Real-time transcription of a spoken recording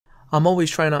I'm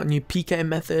always trying out new Pker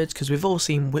methods because we've all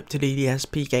seen whip to DDS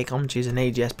Pker commentaries and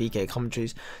AGS Pker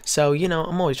commentaries. So, you know,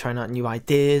 I'm always trying out new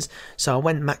ideas. So I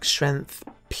went max strength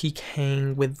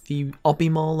Pkering with the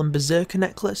Obimol and Berserker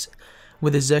necklace.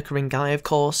 With a Zerkering guy, of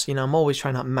course. You know, I'm always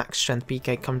trying out max strength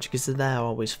Pker commentaries because they're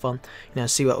always fun. You know,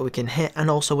 see what we can hit. And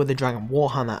also with the Dragon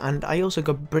Warhammer. And I also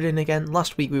got Britain again.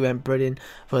 Last week we went Britain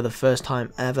for the first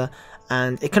time ever.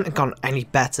 And it couldn't have gone any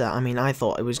better. I mean, I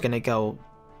thought it was going to go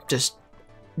just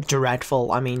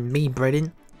dreadful. I mean, me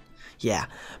Britain, yeah,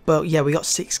 but yeah, we got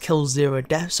 6 kills, 0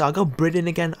 deaths, so I got Britain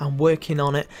again. I'm working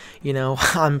on it, you know.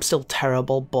 I'm still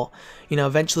terrible, but you know,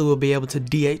 eventually we'll be able to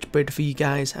DH Brit for you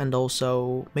guys, and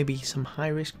also maybe some high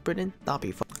risk Britain. That'll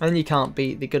be fun. And you can't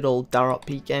beat the good old Darot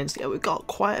Peak games. Yeah, we've got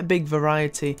quite a big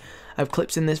variety of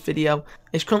clips in this video.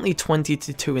 It's currently 20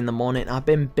 to 2 in the morning. I've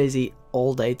been busy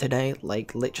all day today,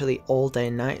 like literally all day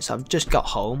and night, so I've just got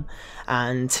home,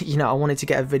 and you know, I wanted to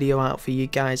get a video out for you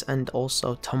guys, and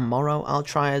also tomorrow I'll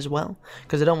try as well,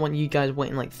 because I don't want you guys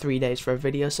waiting like 3 days for a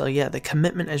video. So yeah, the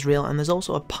commitment is real, and there's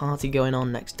also a party going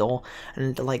on next door,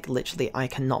 and like literally I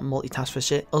cannot multitask for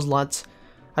shit. Us lads,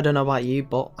 I don't know about you,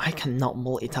 but I cannot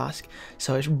multitask,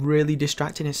 so it's really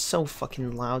distracting. It's so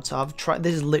fucking loud. So I've tried,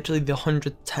 this is literally the 100th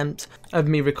attempt of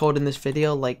me recording this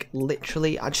video, like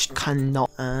literally I just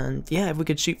cannot. And yeah, if we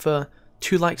could shoot for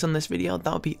 2 likes on this video,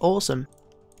 that would be awesome.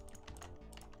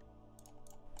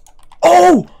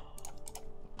 Oh,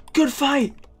 good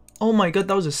fight. Oh my god,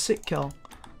 that was a sick kill.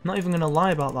 Not even gonna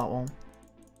lie about that one.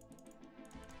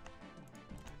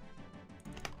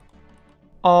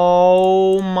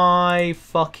 Oh my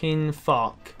fucking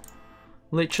fuck.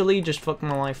 Literally just fucked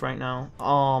my life right now.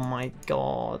 Oh my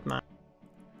god, man.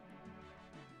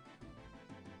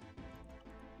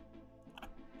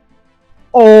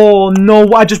 Oh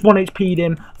no, I just 1 HP'd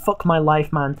him. Fuck my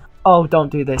life, man. Oh,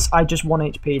 don't do this. I just 1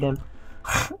 HP'd him.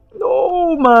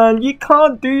 No, man, you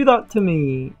can't do that to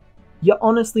me. You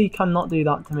honestly cannot do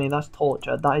that to me. That's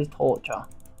torture. That is torture.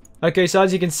 Okay, so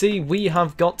as you can see, we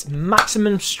have got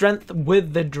maximum strength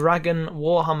with the Dragon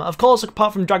Warhammer. Of course,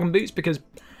 apart from Dragon Boots, because,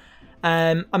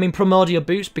 I mean Primordial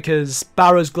Boots, because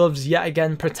Barrow's Gloves yet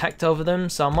again protect over them,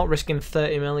 so I'm not risking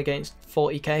 30 mil against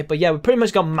 40k. But yeah, we pretty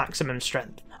much got maximum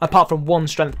strength, apart from 1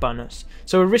 strength bonus.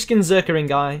 So we're risking Zerkering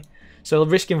guy, so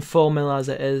we're risking 4 mil as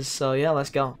it is, so yeah,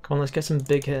 let's go. Come on, let's get some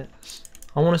big hits.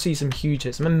 I want to see some huge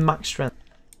hits. I'm in max strength.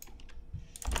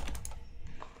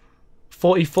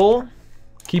 44.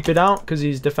 Keep it out because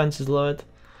his defense is lowered.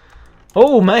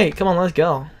 Oh, mate, come on, let's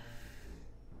go.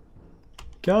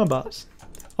 Garbats.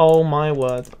 Oh, my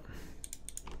word.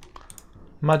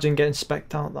 Imagine getting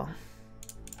specced out, though.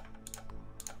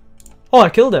 Oh, I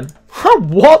killed him.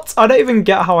 What? I don't even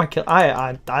get how I killed.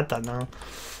 I don't know.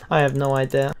 I have no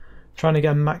idea. Trying to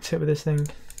get a max hit with this thing.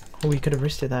 Oh, we could have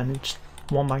risked it then. Just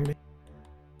one bang me.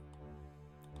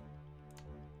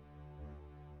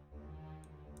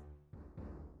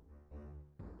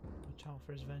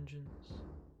 For his vengeance.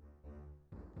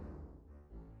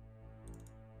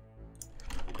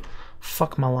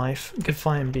 Fuck my life. Good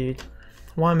fighting, dude.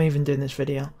 Why am I even doing this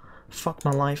video? Fuck my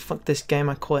life. Fuck this game.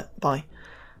 I quit. Bye.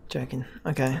 Joking.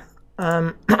 Okay.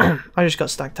 I just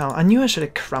got stacked out. I knew I should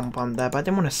have cramp on there, but I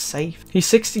didn't want to save. He's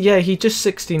 60. Yeah, he just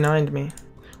 69'd me.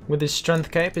 With his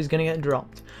strength cape, he's gonna get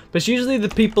dropped. But it's usually the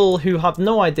people who have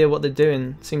no idea what they're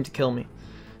doing seem to kill me.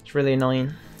 It's really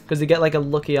annoying because they get like a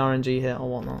lucky RNG hit or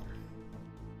whatnot.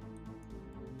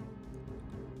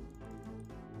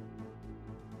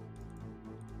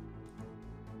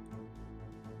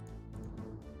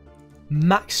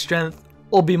 Max strength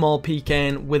Obimol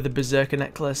Pkering with the Berserker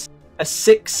necklace. A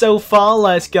 6 so far,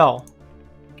 let's go.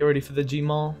 Get ready for the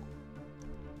Gmaul.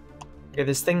 Okay,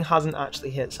 this thing hasn't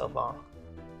actually hit so far.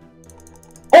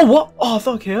 Oh, what? Oh, I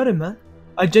thought I killed him, man.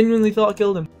 I genuinely thought I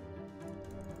killed him.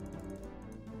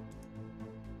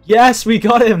 Yes, we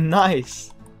got him.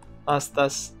 Nice.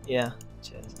 That's, yeah.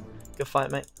 Cheers. Good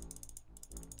fight, mate.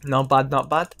 Not bad, not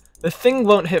bad. The thing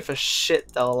won't hit for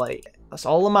shit, though, like... That's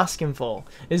all I'm asking for.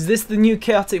 Is this the new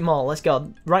Chaotic Maul? Let's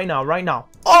go. Right now, right now.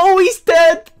 Oh, he's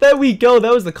dead! There we go.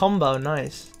 That was the combo.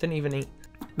 Nice. Didn't even eat.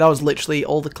 That was literally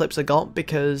all the clips I got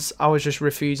because I was just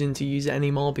refusing to use it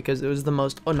anymore because it was the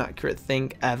most inaccurate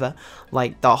thing ever.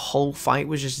 Like, the whole fight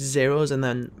was just zeros and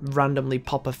then randomly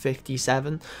pop a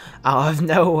 57 out of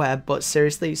nowhere. But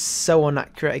seriously, so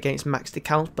inaccurate against maxed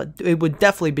accounts, but it would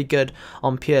definitely be good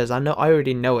on Pures. I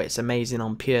already know it's amazing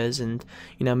on Pures and,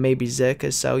 you know, maybe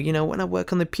Zerkers. So, you know, when I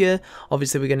work on the Pure,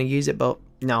 obviously we're going to use it, but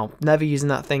no, never using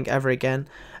that thing ever again.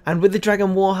 And with the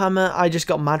Dragon Warhammer, I just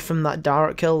got mad from that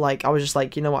Darot kill. Like, I was just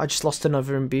like, you know what, I just lost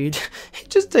another imbued. It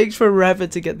just takes forever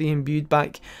to get the imbued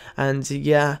back. And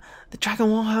yeah, the Dragon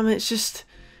Warhammer, it's just,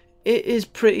 it is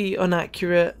pretty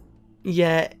inaccurate.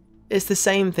 Yeah, it's the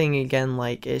same thing again,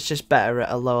 like, it's just better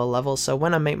at a lower level. So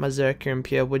when I make my Zerker and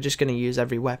Pure, we're just going to use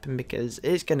every weapon because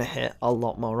it's going to hit a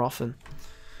lot more often.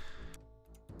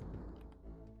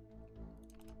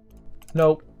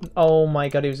 Nope. Oh my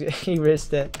god, he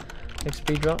risked it.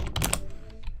 XP drop.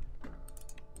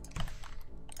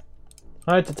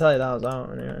 I had to tell you that was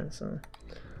out anyway, so.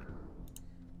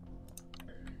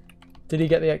 Did he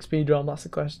get the XP drop? That's the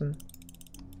question.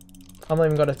 I'm not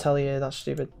even gonna tell you, that's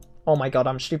stupid. Oh my god,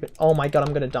 I'm stupid. Oh my god,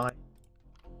 I'm gonna die.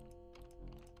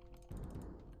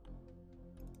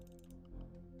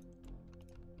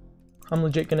 I'm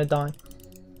legit gonna die.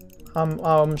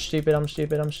 I'm stupid, I'm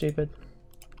stupid, I'm stupid.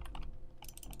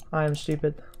 I am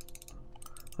stupid.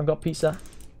 I've got pizza.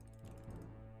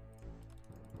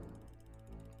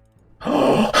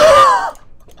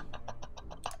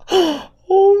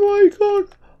 Oh my god!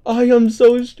 I am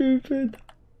so stupid.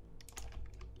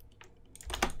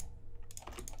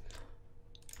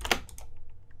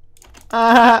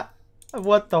 Ah!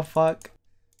 What the fuck?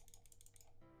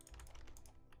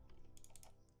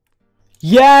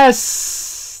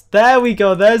 Yes! There we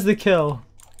go, there's the kill.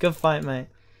 Good fight, mate.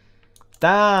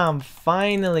 Damn,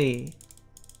 finally.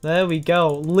 There we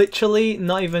go. Literally,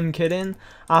 not even kidding,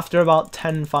 after about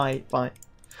 10 fights.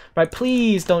 Right,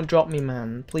 please don't drop me,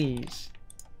 man. Please.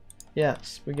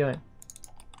 Yes, we're going.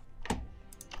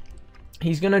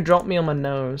 He's gonna drop me on my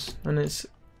nose. And it's...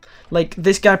 like,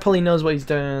 this guy probably knows what he's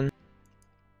doing.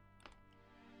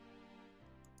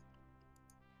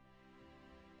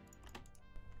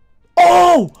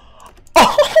 Oh!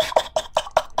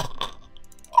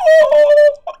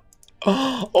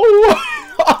 Oh my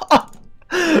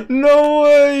god! No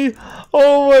way!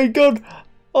 Oh my god!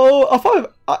 Oh,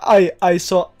 I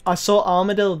thought I saw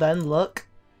Armadillo then. Look,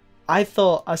 I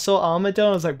thought I saw Armadillo.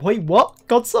 I was like, wait, what?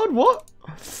 Godson, what?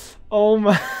 Oh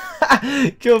my!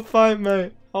 Good fight,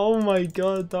 mate. Oh my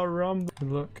god, that ram.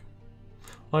 Look.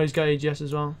 Oh, he's got AGS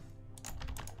as well.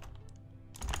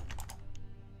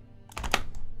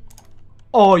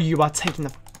 Oh, you are taking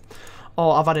the...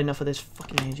 oh, I've had enough of this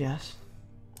fucking AGS.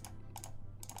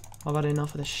 I've had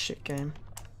enough of this shit game.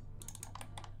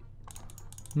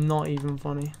 Not even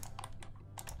funny.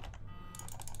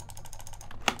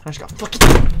 I just got fucking...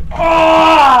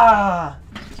 ah!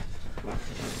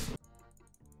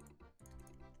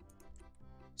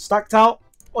 Stacked out?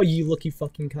 Oh, you lucky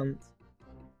fucking cunt.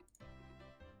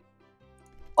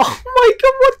 Oh my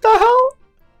god, what the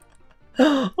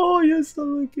hell? Oh, you're so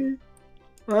lucky.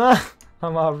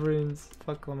 I'm out of runes.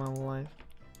 Fuck my life.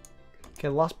 Okay,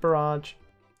 last barrage.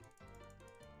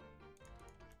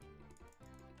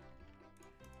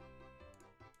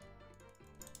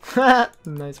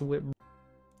 Nice whip.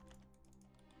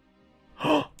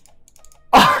 Oh,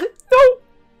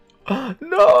 no!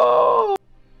 No!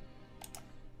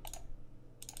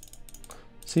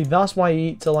 See, that's why he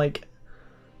eats to like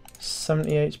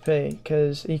 70 HP,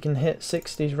 because he can hit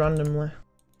 60s randomly.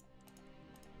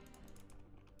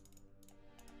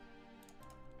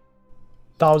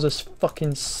 That was a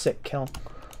fucking sick kill.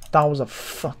 That was a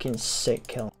fucking sick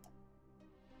kill.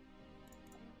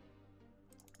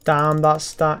 Damn, that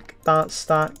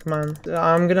stack, man.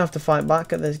 I'm gonna have to fight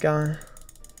back at this guy.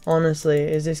 Honestly,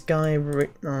 is this guy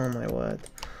oh my word.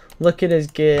 Look at his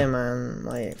gear, man.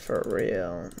 Like, for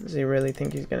real. Does he really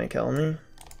think he's gonna kill me?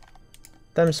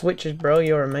 Them switches, bro,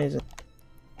 you're amazing.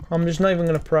 I'm just not even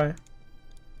gonna pray.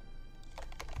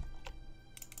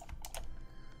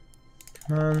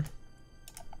 Come on.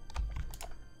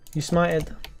 You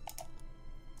smited.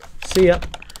 See ya.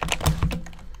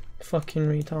 Fucking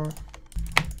retard.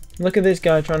 Look at this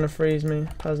guy trying to freeze me,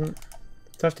 peasant.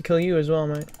 Do I have to kill you as well,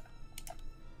 mate?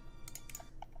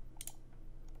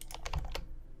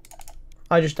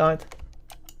 I just died.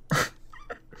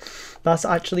 That's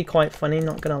actually quite funny,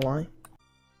 not gonna lie.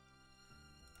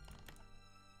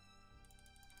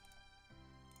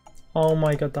 Oh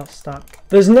my god, that stack.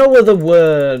 There's no other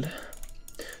word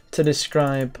to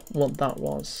describe what that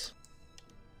was.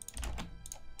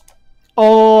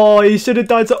 Oh, he should have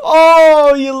died so—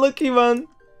 oh, you lucky man.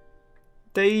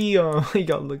 Damn, he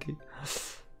got lucky.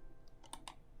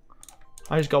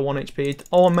 I just got 1 HP.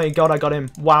 Oh my god, I got him.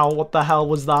 Wow, what the hell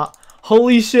was that?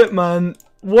 Holy shit, man.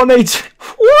 1 HP.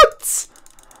 What?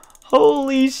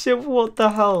 Holy shit, what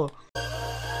the hell?